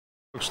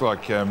Looks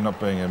like, not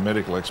being a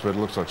medical expert, it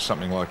looks like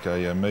something like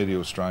a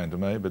medial strain to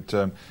me, but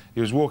he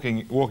was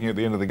walking at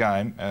the end of the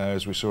game,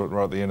 as we saw it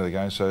right at the end of the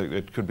game, so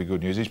it could be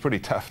good news. He's pretty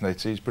tough,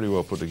 Neitz. He's pretty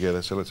well put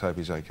together, so let's hope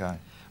he's okay.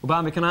 Well,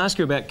 Barney, can I ask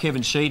you about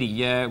Kevin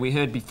Sheedy? We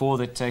heard before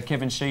that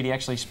Kevin Sheedy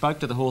actually spoke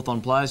to the Hawthorn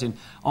players in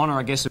honour,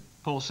 I guess, of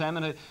Paul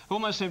Salmon, who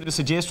almost seemed to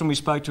suggest when we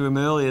spoke to him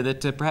earlier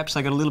that perhaps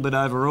they got a little bit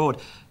overawed.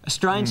 A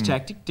strange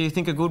tactic. Do you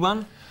think a good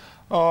one?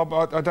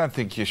 Oh, I don't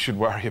think you should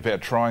worry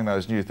about trying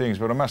those new things,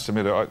 but I must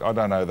admit, I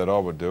don't know that I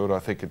would do it. I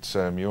think it's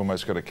you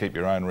almost got to keep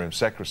your own room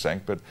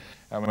sacrosanct. But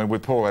I mean,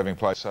 with Paul having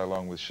played so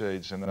long with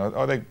Sheeds, and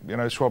I think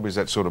Schwabby's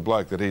that sort of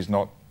bloke that he's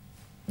not,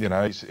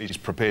 he's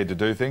prepared to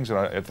do things, and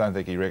I don't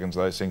think he reckons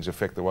those things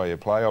affect the way you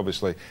play.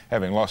 Obviously,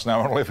 having lost, no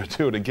one will ever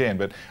do it again.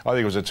 But I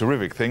think it was a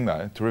terrific thing,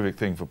 though, terrific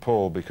thing for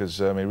Paul, because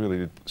he really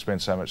did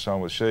spend so much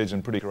time with Sheeds,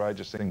 and pretty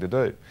courageous thing to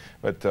do.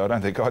 But I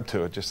don't think I'd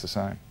do it just the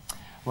same.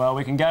 Well,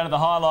 we can go to the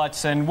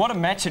highlights, and what a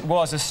match it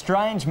was, a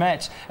strange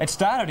match. It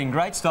started in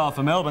great style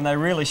for Melbourne. They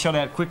really shot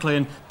out quickly,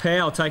 and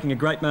Powell taking a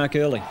great mark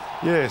early.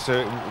 Yeah,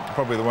 so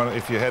probably the one,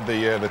 if you had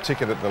the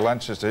ticket at the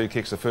lunch as to who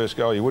kicks the first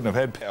goal, you wouldn't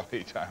have had Powell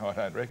here, I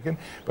don't reckon.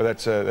 But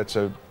that's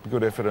a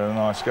good effort and a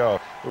nice goal.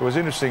 It was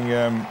interesting,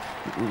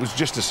 it was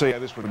just to see how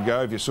this would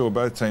go. If you saw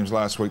both teams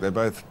last week, they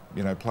both,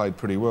 played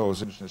pretty well. It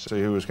was interesting to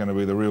see who was going to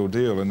be the real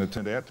deal, and it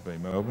turned out to be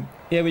Melbourne.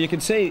 Yeah, well, you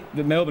can see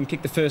that Melbourne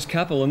kicked the first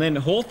couple, and then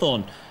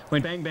Hawthorn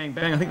went bang, bang,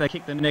 bang. I think they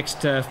kicked the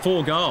next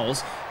 4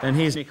 goals, and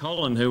here's Nick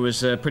Holland, who was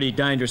pretty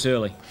dangerous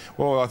early.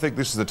 Well, I think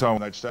this is the time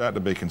when they'd start to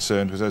be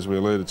concerned, because as we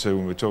alluded to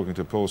when we were talking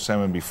to Paul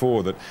Salmon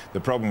before, that the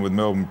problem with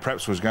Melbourne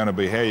perhaps was going to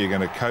be how you're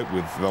going to cope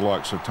with the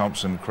likes of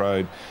Thompson,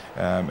 Crode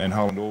and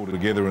Holland all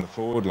together in the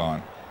forward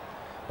line.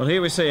 Well,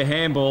 here we see a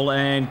handball,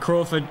 and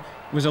Crawford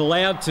was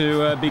allowed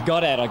to be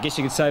got at, I guess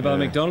you could say, by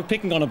McDonald,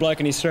 picking on a bloke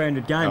in his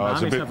 300 game. Oh,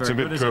 it's a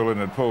bit cruel,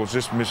 isn't it? Paul's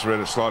just misread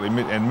it slightly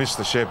and missed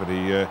the shepherd.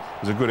 It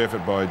was a good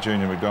effort by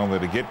Junior McDonald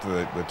there to get to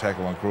the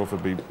tackle on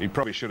Crawford, but he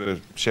probably should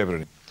have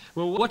shepherded him.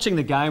 Well, watching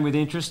the game with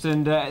interest,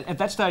 and at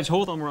that stage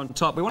Hawthorn were on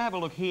top. We want to have a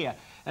look here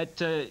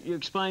at you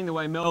explaining the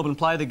way Melbourne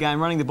played the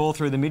game, running the ball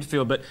through the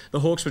midfield, but the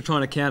Hawks were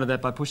trying to counter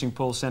that by pushing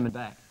Paul Salmon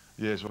back.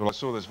 Yes, well, I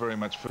saw this very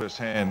much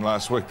firsthand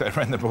last week. They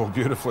ran the ball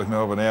beautifully,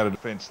 Melbourne, out of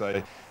defence.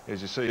 They,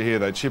 as you see here,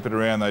 they chip it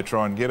around, they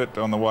try and get it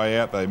on the way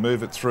out, they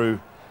move it through,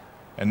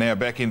 and now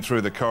back in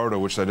through the corridor,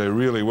 which they do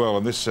really well,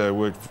 and this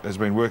work has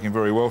been working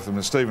very well for them.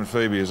 And Stephen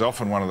Febey is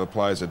often one of the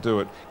players that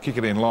do it, kick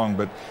it in long,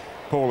 but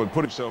Paul had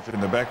put himself in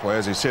the back play.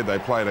 As he said, they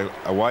played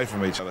away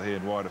from each other here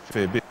and wide a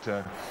fair bit.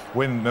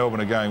 When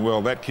Melbourne are going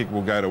well, that kick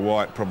will go to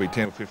White probably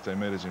 10 or 15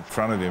 metres in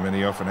front of him, and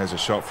he often has a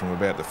shot from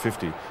about the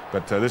 50.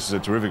 But this is a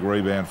terrific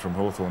rebound from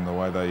Hawthorn, the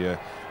way they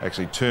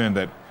actually turned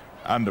that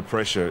under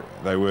pressure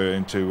they were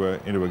into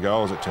a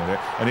goal, as it turned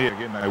out. And here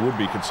again, they would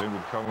be concerned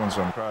with Collins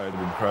on Crode,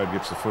 and Crode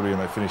gets the footy and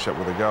they finish up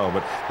with a goal.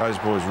 But those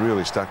boys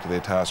really stuck to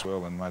their task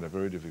well and made it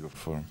very difficult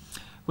for them.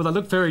 Well, they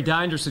looked very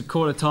dangerous at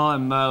quarter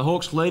time.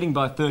 Hawks leading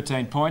by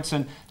 13 points,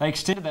 and they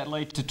extended that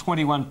lead to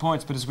 21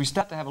 points. But as we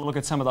start to have a look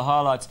at some of the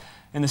highlights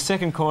in the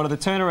second quarter, the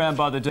turnaround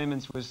by the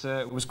Demons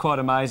was quite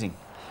amazing.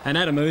 And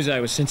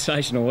Adem was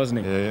sensational,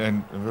 wasn't he? Yeah,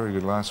 and very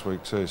good last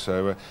week too.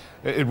 So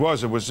it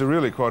was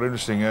really quite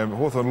interesting.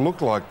 Hawthorn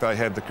looked like they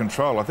had the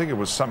control. I think it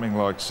was something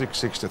like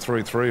 6-6 to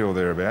 3-3 or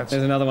thereabouts.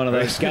 There's another one of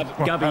those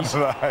gubbies.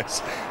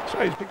 So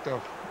he's picked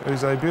off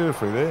Uze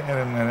beautifully there,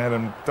 and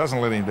Adem doesn't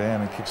let him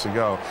down and kicks a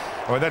goal.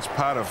 I mean, that's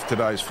part of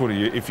today's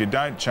footy. If you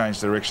don't change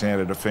direction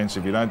out of defence,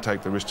 if you don't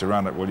take the risk to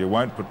run it, well, you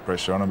won't put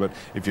pressure on him. But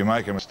if you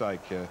make a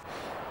mistake,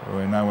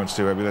 well, no one's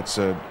too happy. That's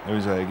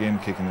Uze again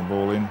kicking the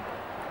ball in.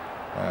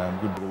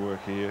 Good bit of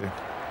work here.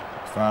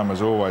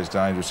 Farmer's always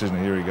dangerous, isn't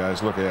he? Here he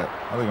goes. Look out.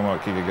 I think I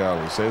might kick a goal,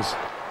 he says.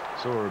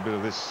 Saw a bit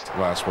of this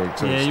last week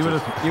too. Yeah, you would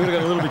have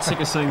got a little bit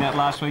sick of seeing that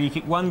last week. He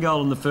kicked 1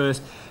 goal in the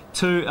first,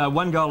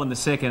 1 goal in the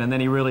second, and then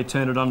he really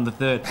turned it on in the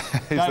third.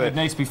 David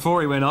Neitz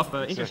before he went off.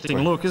 Interesting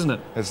look, isn't it?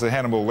 It's the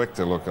Hannibal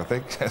Lecter look, I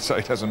think, so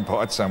he doesn't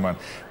bite someone.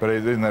 But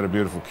isn't that a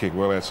beautiful kick?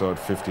 Well outside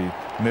 50.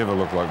 Never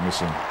looked like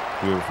missing.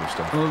 Beautiful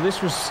stuff. Well,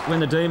 this was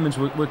when the Demons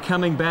were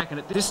coming back, and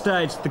at this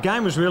stage the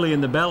game was really in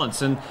the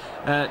balance, and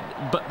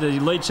but the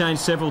lead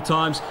changed several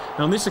times.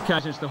 And on this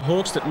occasion it's the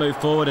Hawks that move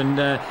forward, and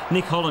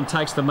Nick Holland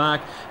takes the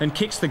mark and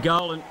kicks the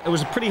goal, and it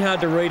was pretty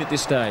hard to read at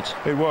this stage.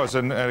 It was,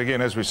 and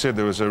again, as we said,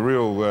 there was a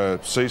real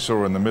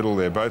seesaw in the middle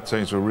there. Both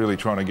teams were really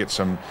trying to get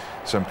some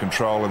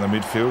control in the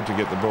midfield to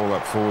get the ball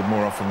up forward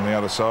more often than the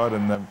other side,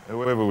 and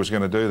whoever was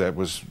going to do that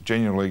was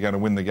genuinely going to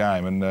win the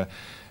game. And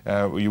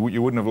you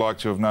wouldn't have liked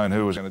to have known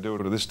who was going to do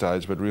it at this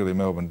stage, but really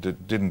Melbourne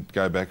didn't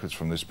go backwards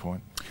from this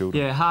point.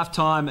 Yeah,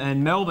 half-time,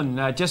 and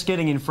Melbourne just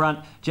getting in front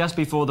just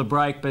before the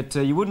break, but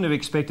you wouldn't have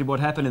expected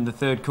what happened in the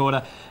third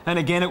quarter. And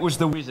again, it was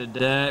the Wizard.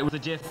 It was the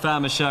Jeff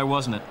Farmer show,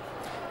 wasn't it?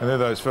 And they're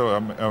those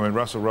fellows, I mean,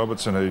 Russell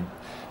Robertson,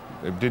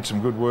 who did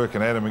some good work,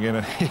 and Adem again,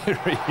 and here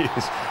he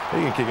is. He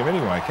can kick him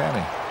anyway, can't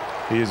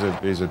he?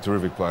 He's a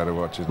terrific player to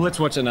watch, isn't he? Let's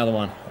watch another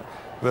one.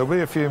 There'll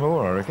be a few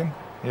more, I reckon.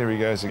 Here he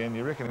goes again.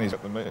 You reckon he's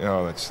got the...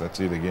 Oh, that's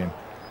it again.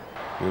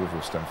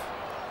 Beautiful stuff.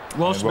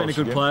 Walsh has been a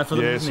good player for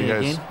them, yes, hasn't he?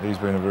 Yes, he has. He's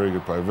been a very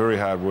good player. Very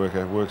hard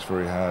worker. Works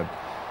very hard.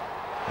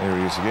 There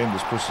he is again,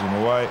 just pushes him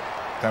away.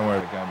 Don't worry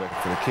about going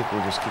back for the kick,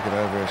 we'll just kick it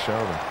over our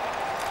shoulder.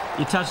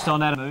 You touched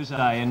on Adem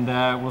today, and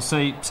we'll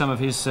see some of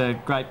his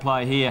great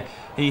play here.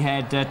 He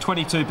had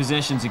 22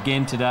 possessions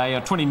again today,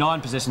 or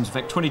 29 possessions, in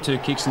fact, 22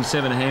 kicks and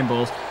 7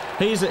 handballs.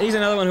 He's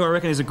another one who I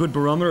reckon is a good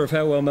barometer of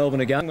how well Melbourne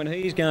are going. When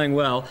he's going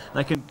well,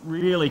 they can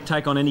really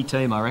take on any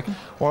team, I reckon.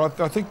 Well,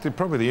 I think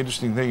probably the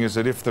interesting thing is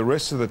that if the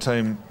rest of the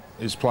team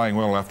is playing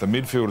well enough, the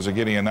midfielders are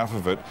getting enough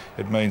of it,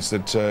 it means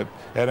that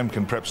Adem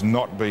can perhaps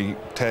not be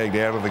tagged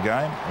out of the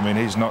game. I mean,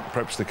 he's not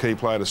perhaps the key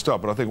player to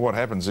stop, but I think what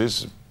happens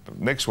is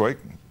next week,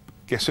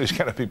 guess who's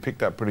going to be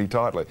picked up pretty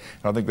tightly?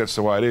 And I think that's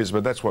the way it is,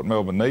 but that's what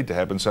Melbourne need to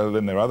happen, so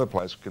then their other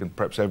players can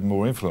perhaps have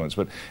more influence.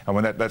 But I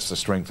mean, that's the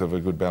strength of a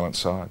good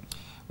balanced side.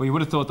 Well, you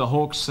would have thought the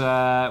Hawks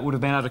would have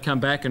been able to come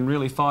back and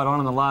really fight on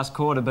in the last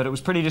quarter, but it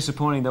was pretty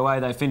disappointing the way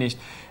they finished.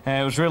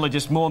 It was really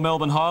just more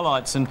Melbourne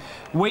highlights. And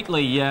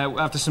Wheatley,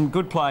 after some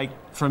good play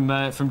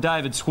from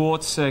David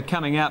Swartz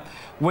coming up,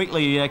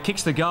 Wheatley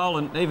kicks the goal,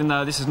 and even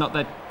though this is not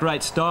that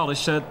great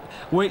stylish,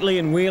 Wheatley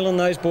and Whelan,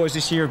 those boys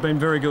this year have been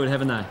very good,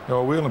 haven't they?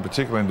 Well, Whelan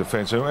particularly in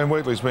defence, and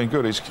Wheatley's been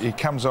good. He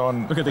comes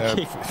on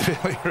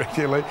fairly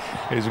regularly.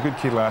 He was a good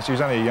kid last year.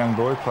 He's only a young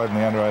boy, played in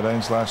the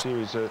under-18s last year.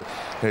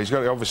 He's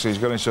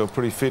got himself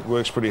pretty fit,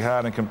 works pretty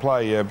hard, and can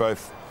play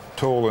both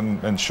tall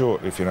and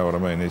short, if you know what I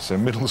mean. He's a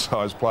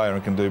middle-sized player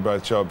and can do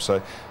both jobs,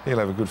 so he'll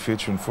have a good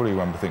future in footy,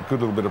 one would think. Good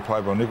little bit of play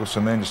by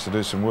Nicholson then, just to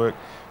do some work.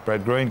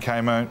 Brad Green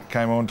came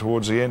on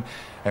towards the end,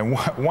 and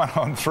 1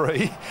 on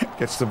 3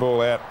 gets the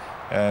ball out,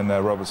 and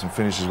Robertson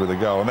finishes with a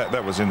goal. And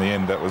that was in the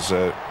end, that was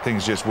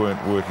things just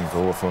weren't working for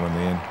Hawthorn in the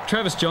end.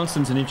 Travis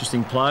Johnstone's an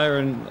interesting player,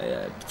 and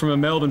from a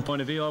Melbourne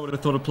point of view, I would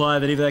have thought a player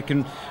that if they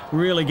can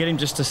really get him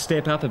just to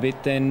step up a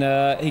bit, then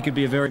he could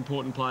be a very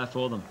important player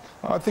for them.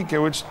 I think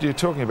what you're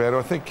talking about,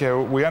 I think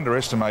we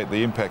underestimate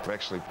the impact of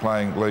actually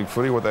playing league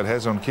footy, what that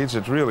has on kids.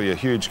 It's really a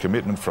huge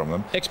commitment from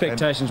them.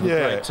 Expectations were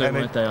great too,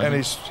 weren't they? And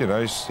he's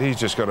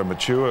just got to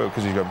mature,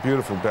 because he's got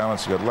beautiful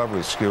balance, he's got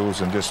lovely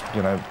skills, and just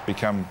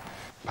become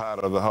part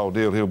of the whole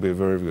deal. He'll be a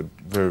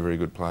very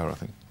good player, I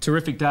think.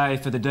 Terrific day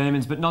for the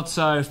Demons, but not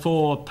so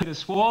for Peter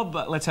Swab.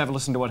 But let's have a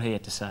listen to what he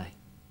had to say.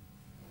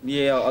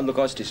 Yeah, look,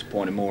 I was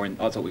disappointed more, and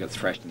I thought we got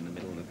thrashed in the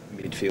middle of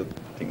the midfield.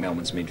 I think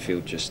Melbourne's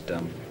midfield just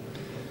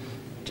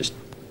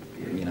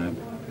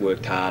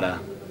worked harder,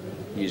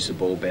 used the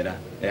ball better,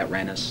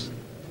 outran us,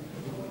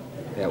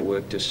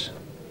 outworked us.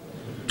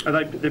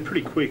 They're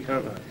pretty quick,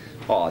 aren't they?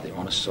 Oh, they're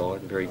on a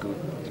side, very good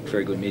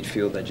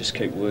midfield. They just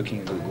keep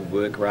working, good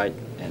work rate,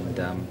 and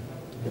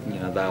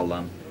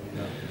they'll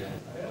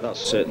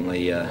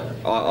certainly.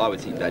 I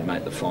would think they'd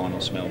make the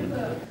finals,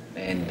 Melbourne,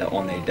 and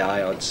on their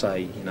day, I'd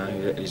say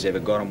who's ever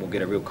got them will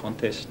get a real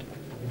contest.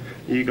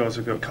 You guys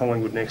have got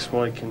Collingwood next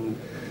week, and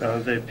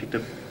they've picked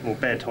a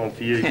bad time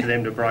for you, for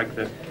them to break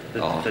the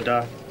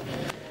duck.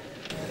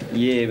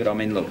 Yeah, but I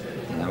mean, look,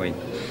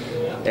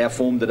 our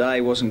form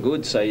today wasn't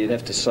good, so you'd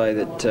have to say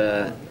that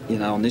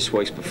on this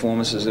week's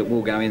performances that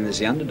we'll go in as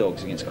the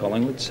underdogs against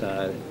Collingwood.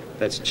 So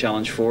that's a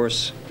challenge for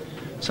us.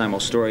 Same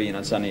old story.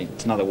 It's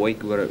another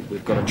week.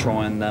 We've got to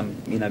try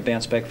and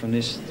bounce back from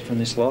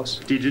this loss.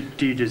 Do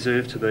you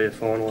deserve to be a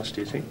finalist,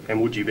 do you think?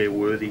 And would you be a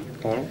worthy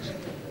finalist?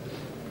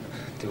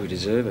 Do we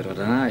deserve it? I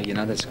don't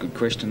know. That's a good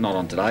question. Not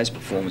on today's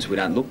performance. We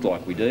don't look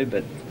like we do,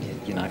 but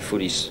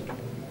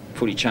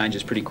footy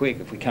changes pretty quick.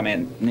 If we come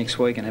out next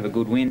week and have a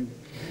good win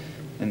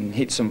and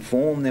hit some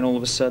form, then all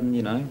of a sudden,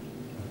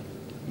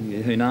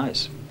 who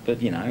knows? But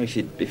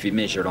if you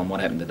measure it on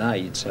what happened today,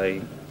 you'd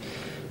say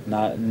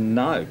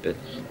no.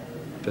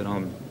 But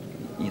I'm,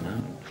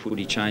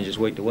 footy changes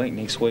week to week.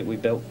 Next week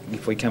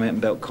if we come out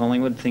and belt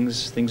Collingwood,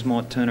 things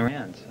might turn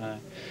around. So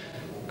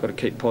got to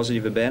keep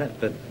positive about it.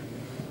 But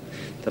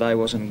today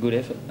wasn't a good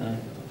effort. No.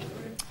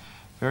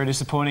 Very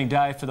disappointing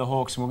day for the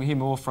Hawks, and we'll hear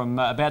more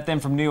about them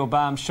from Neil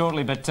Barnes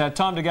shortly. But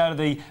time to go to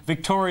the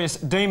victorious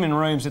Demon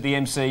Rooms at the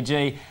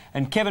MCG,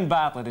 and Kevin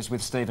Bartlett is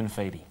with Steve and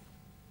Febey.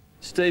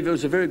 Steve, it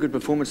was a very good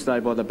performance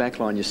today by the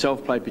backline.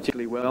 Yourself played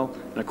particularly well,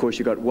 and of course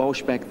you've got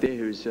Walsh back there,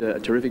 who's a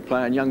terrific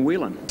player, and young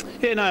Whelan.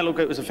 Yeah, no, look,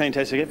 it was a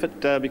fantastic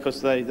effort because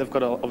they've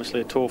got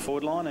obviously a tall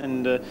forward line,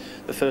 and the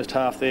first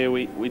half there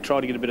we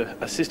tried to get a bit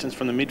of assistance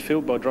from the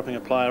midfield by dropping a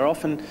player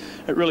off, and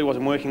it really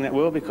wasn't working that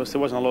well because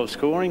there wasn't a lot of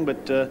scoring.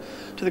 But to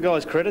the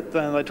guys' credit,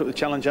 they took the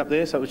challenge up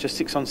there, so it was just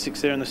 6 on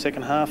 6 there in the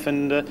second half,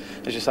 and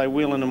as you say,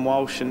 Whelan and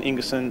Walsh and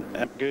Ingerson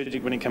and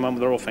Gurgic, when he came on,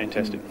 they're all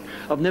fantastic.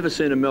 I've never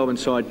seen a Melbourne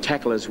side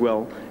tackle as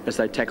well as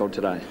they tackled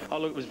today. Oh,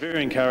 look, it was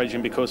very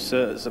encouraging because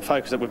it's a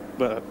focus that we've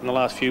in the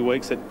last few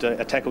weeks that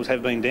our tackles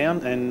have been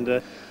down,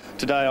 and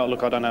today, I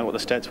don't know what the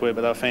stats were,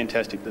 but they were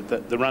fantastic.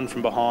 The run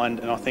from behind,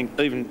 and I think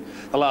even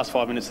the last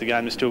 5 minutes of the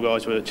game, the still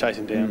guys were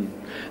chasing down.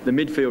 The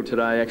midfield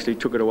today actually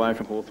took it away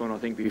from Hawthorn. I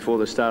think before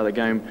the start of the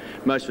game,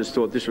 most of us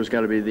thought this was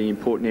going to be the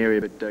important area,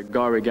 but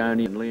Guy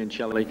Rigoni and Leon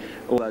Shelley,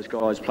 all those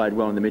guys played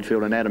well in the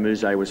midfield, and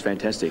Adem was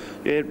fantastic.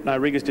 Yeah, no,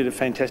 Riggers did a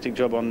fantastic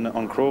job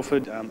on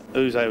Crawford.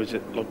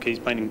 He's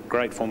been in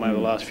great form over the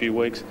last few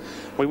weeks.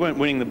 We weren't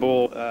winning the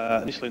ball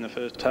initially in the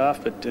first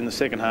half, but in the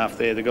second half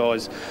there, the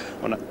guys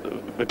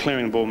were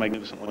clearing the ball magnificently.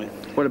 magnificently.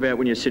 What about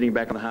when you're sitting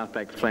back on the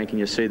half-back flank and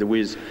you see the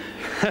Wiz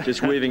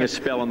just weaving a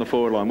spell on the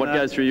forward line? What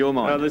goes through your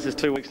mind? Well, this is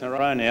 2 weeks in a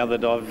row now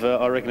that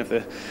I reckon if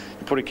you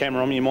put a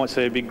camera on me, you might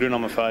see a big grin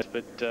on my face.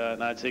 But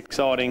no, it's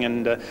exciting,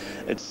 and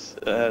it's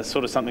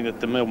sort of something that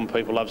the Melbourne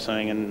people love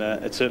seeing, and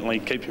it certainly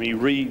keeps me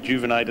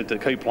rejuvenated to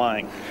keep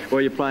playing.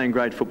 Well, you're playing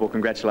great football.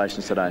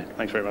 Congratulations today.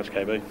 Thanks very much,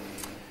 KB.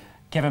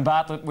 Kevin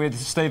Bartlett with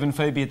Stephen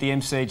Febey at the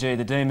MCG.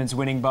 The Demons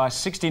winning by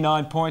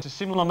 69 points. A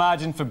similar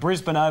margin for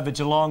Brisbane over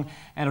Geelong.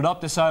 And at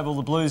Optus Oval,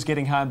 the Blues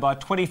getting home by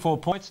 24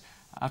 points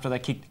after they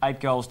kicked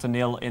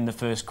 8-0 in the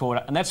first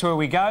quarter. And that's where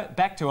we go,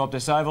 back to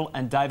Optus Oval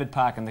and David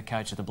Parkin, the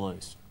coach of the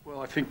Blues.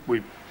 Well, I think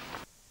we...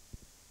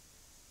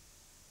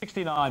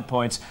 69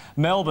 points.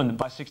 Melbourne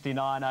by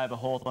 69 over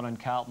Hawthorn, and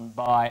Carlton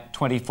by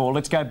 24.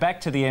 Let's go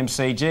back to the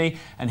MCG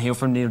and hear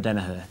from Neale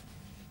Daniher.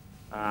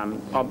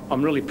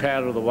 I'm really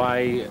proud of the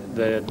way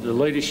the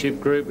leadership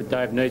group with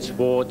Dave Neitz,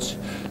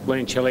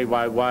 Whelan,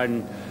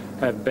 Whelan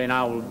have been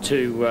able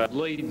to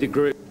lead the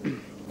group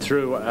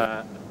through,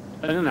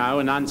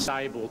 an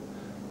unstable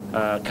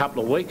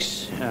couple of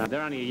weeks.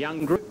 They're only a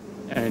young group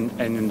and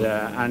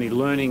only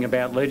learning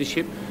about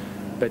leadership,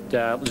 but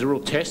it was a real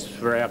test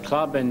for our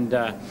club, and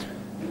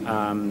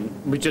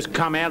we've just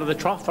come out of the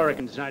trough. I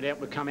reckon there's no doubt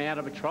we've come out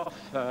of a trough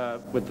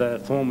with the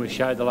form we've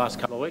showed the last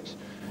couple of weeks,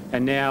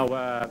 and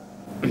now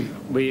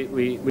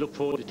we look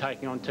forward to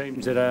taking on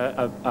teams that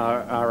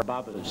are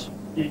above us.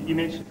 You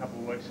mentioned a couple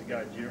of weeks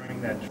ago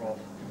during that trough,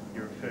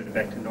 you referred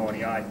back to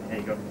 98 and how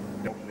you got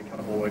belted a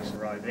couple of weeks in a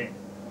row then.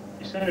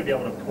 You seem to be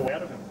able to pull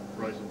out of them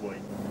reasonably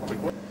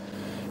quickly.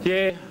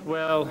 Yeah,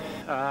 well,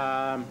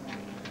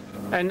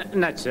 and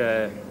that's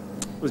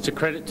it's a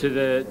credit to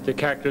the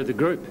character of the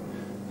group.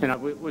 You know,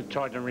 we've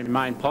tried to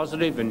remain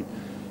positive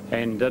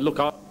and look,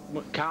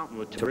 Carlton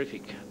were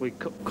terrific. We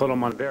caught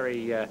them on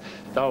they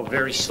were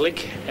very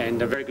slick and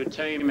a very good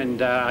team.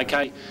 And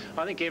okay,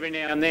 I think every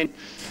now and then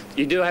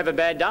you do have a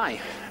bad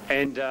day,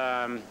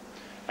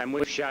 and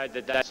we've showed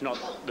that that's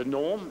not the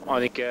norm.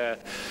 I think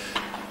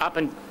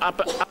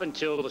up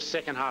until the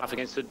second half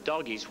against the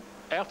Doggies,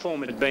 our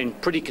form had been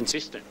pretty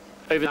consistent,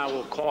 even though we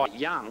were quite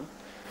young.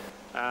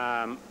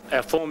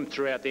 Our form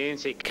throughout the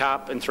NC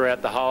Cup and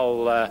throughout the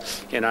whole,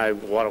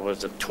 what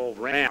was it, 12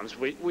 rounds,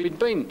 we'd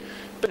been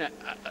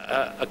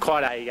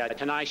quite a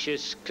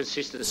tenacious,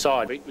 consistent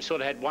side. We sort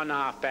of had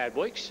 1.5 bad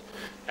weeks,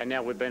 and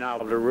now we've been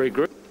able to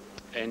regroup,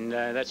 and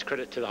that's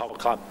credit to the whole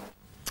club.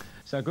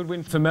 So a good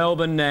win for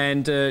Melbourne,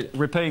 and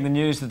repeating the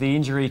news that the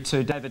injury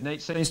to David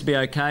Neitz seems to be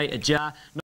okay. A jar.